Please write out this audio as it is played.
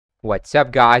What's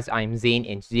up guys, I'm Zain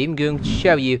and today I'm going to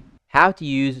show you how to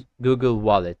use Google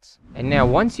Wallet. And now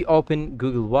once you open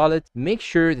Google Wallet, make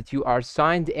sure that you are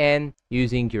signed in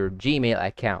using your Gmail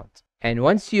account. And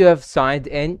once you have signed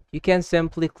in, you can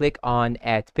simply click on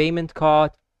Add Payment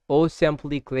Card or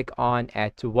simply click on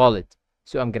Add to Wallet.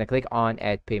 So I'm going to click on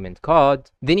Add Payment Card.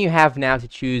 Then you have now to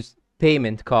choose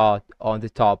Payment Card on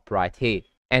the top right here.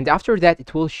 And after that,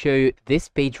 it will show you this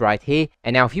page right here.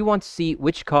 And now if you want to see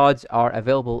which cards are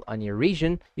available on your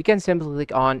region, you can simply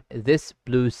click on this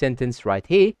blue sentence right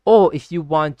here. Or if you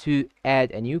want to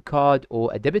add a new card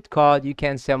or a debit card, you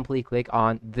can simply click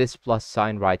on this plus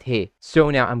sign right here. So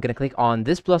now I'm going to click on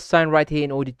this plus sign right here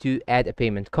in order to add a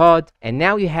payment card. And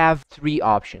now you have three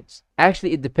options.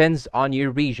 Actually, it depends on your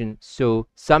region. So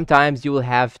sometimes you will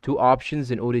have two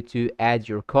options in order to add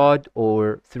your card,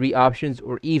 or three options,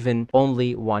 or even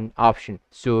only one option.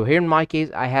 So here in my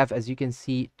case, I have, as you can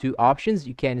see, two options.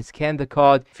 You can scan the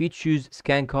card. If you choose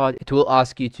scan card, it will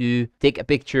ask you to take a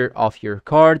picture of your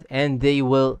card and they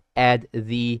will add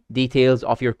the details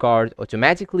of your card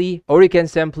automatically. Or you can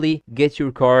simply get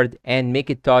your card and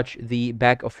make it touch the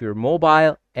back of your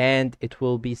mobile and it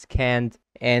will be scanned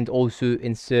and also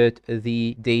insert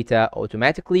the data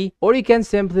automatically. Or you can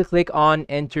simply click on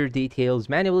enter details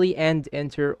manually and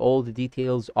enter all the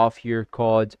details of your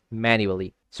card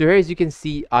manually. So here, as you can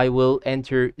see, I will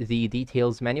enter the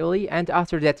details manually, and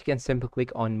after that you can simply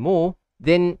click on more,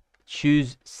 then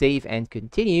choose save and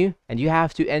continue, and you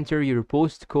have to enter your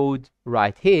postcode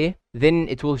right here. Then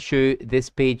it will show this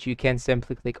page. You can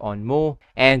simply click on more,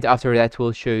 and after that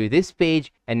will show you this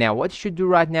page. And now what you should do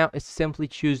right now is simply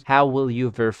choose how will you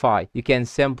verify. You can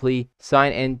simply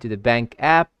sign in to the bank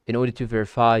app in order to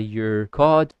verify your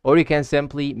card, or you can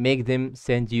simply make them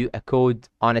send you a code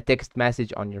on a text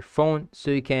message on your phone.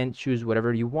 So you can choose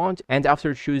whatever you want, and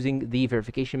after choosing the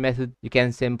verification method, you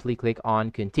can simply click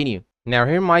on continue. Now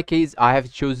here in my case, I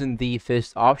have chosen the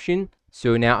first option.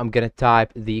 So now I'm gonna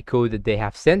type the code that they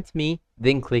have sent me,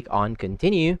 then click on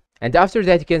continue. And after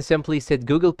that, you can simply set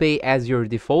Google Pay as your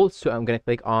default. So I'm gonna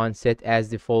click on set as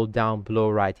default down below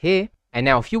right here. And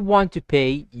now if you want to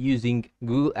pay using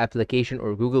Google application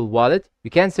or Google Wallet, you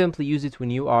can simply use it when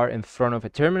you are in front of a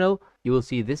terminal. You will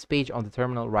see this page on the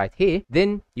terminal right here.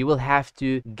 Then you will have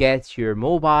to get your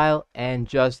mobile and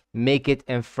just make it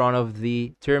in front of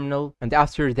the terminal. And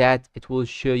after that, it will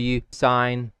show you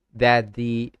sign that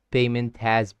the payment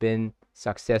has been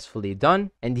successfully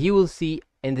done. And you will see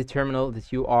in the terminal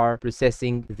that you are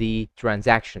processing the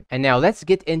transaction. And now let's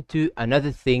get into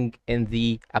another thing in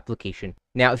the application.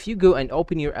 Now, if you go and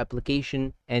open your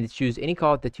application and choose any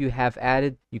card that you have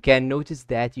added, you can notice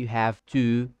that you have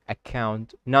two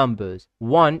account numbers.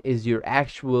 One is your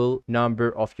actual number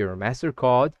of your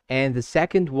MasterCard, and the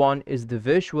second one is the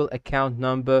virtual account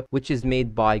number, which is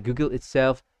made by Google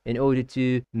itself in order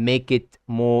to make it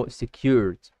more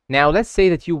secured. Now, let's say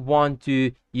that you want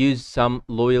to use some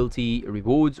loyalty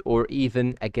rewards or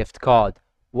even a gift card.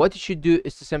 What you should do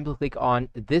is to simply click on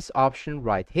this option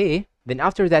right here. Then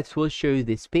after that, it will show you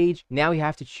this page. Now you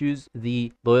have to choose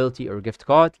the loyalty or gift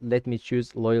card. Let me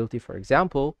choose loyalty, for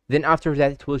example. Then after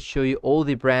that, it will show you all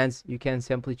the brands. You can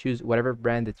simply choose whatever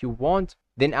brand that you want.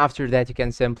 Then after that, you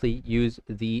can simply use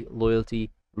the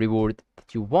loyalty reward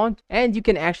that you want, and you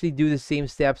can actually do the same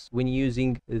steps when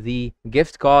using the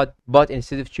gift card, but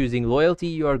instead of choosing loyalty,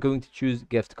 you are going to choose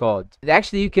gift card. And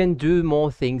actually, you can do more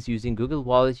things using Google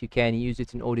Wallet. You can use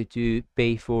it in order to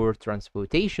pay for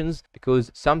transportations,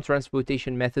 because some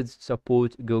transportation methods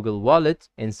support Google Wallet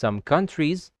in some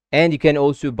countries. And you can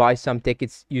also buy some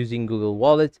tickets using Google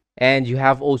Wallet, and you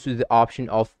have also the option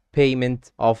of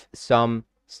payment of some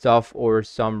stuff or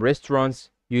some restaurants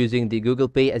using the Google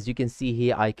Pay. As you can see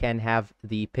here, I can have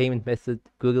the payment method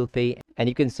Google Pay, and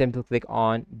you can simply click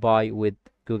on buy with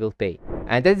Google Pay.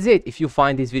 And that's it. If you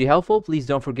find this video helpful, please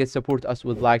don't forget to support us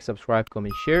with like, subscribe,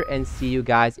 comment, share, and see you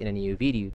guys in a new video.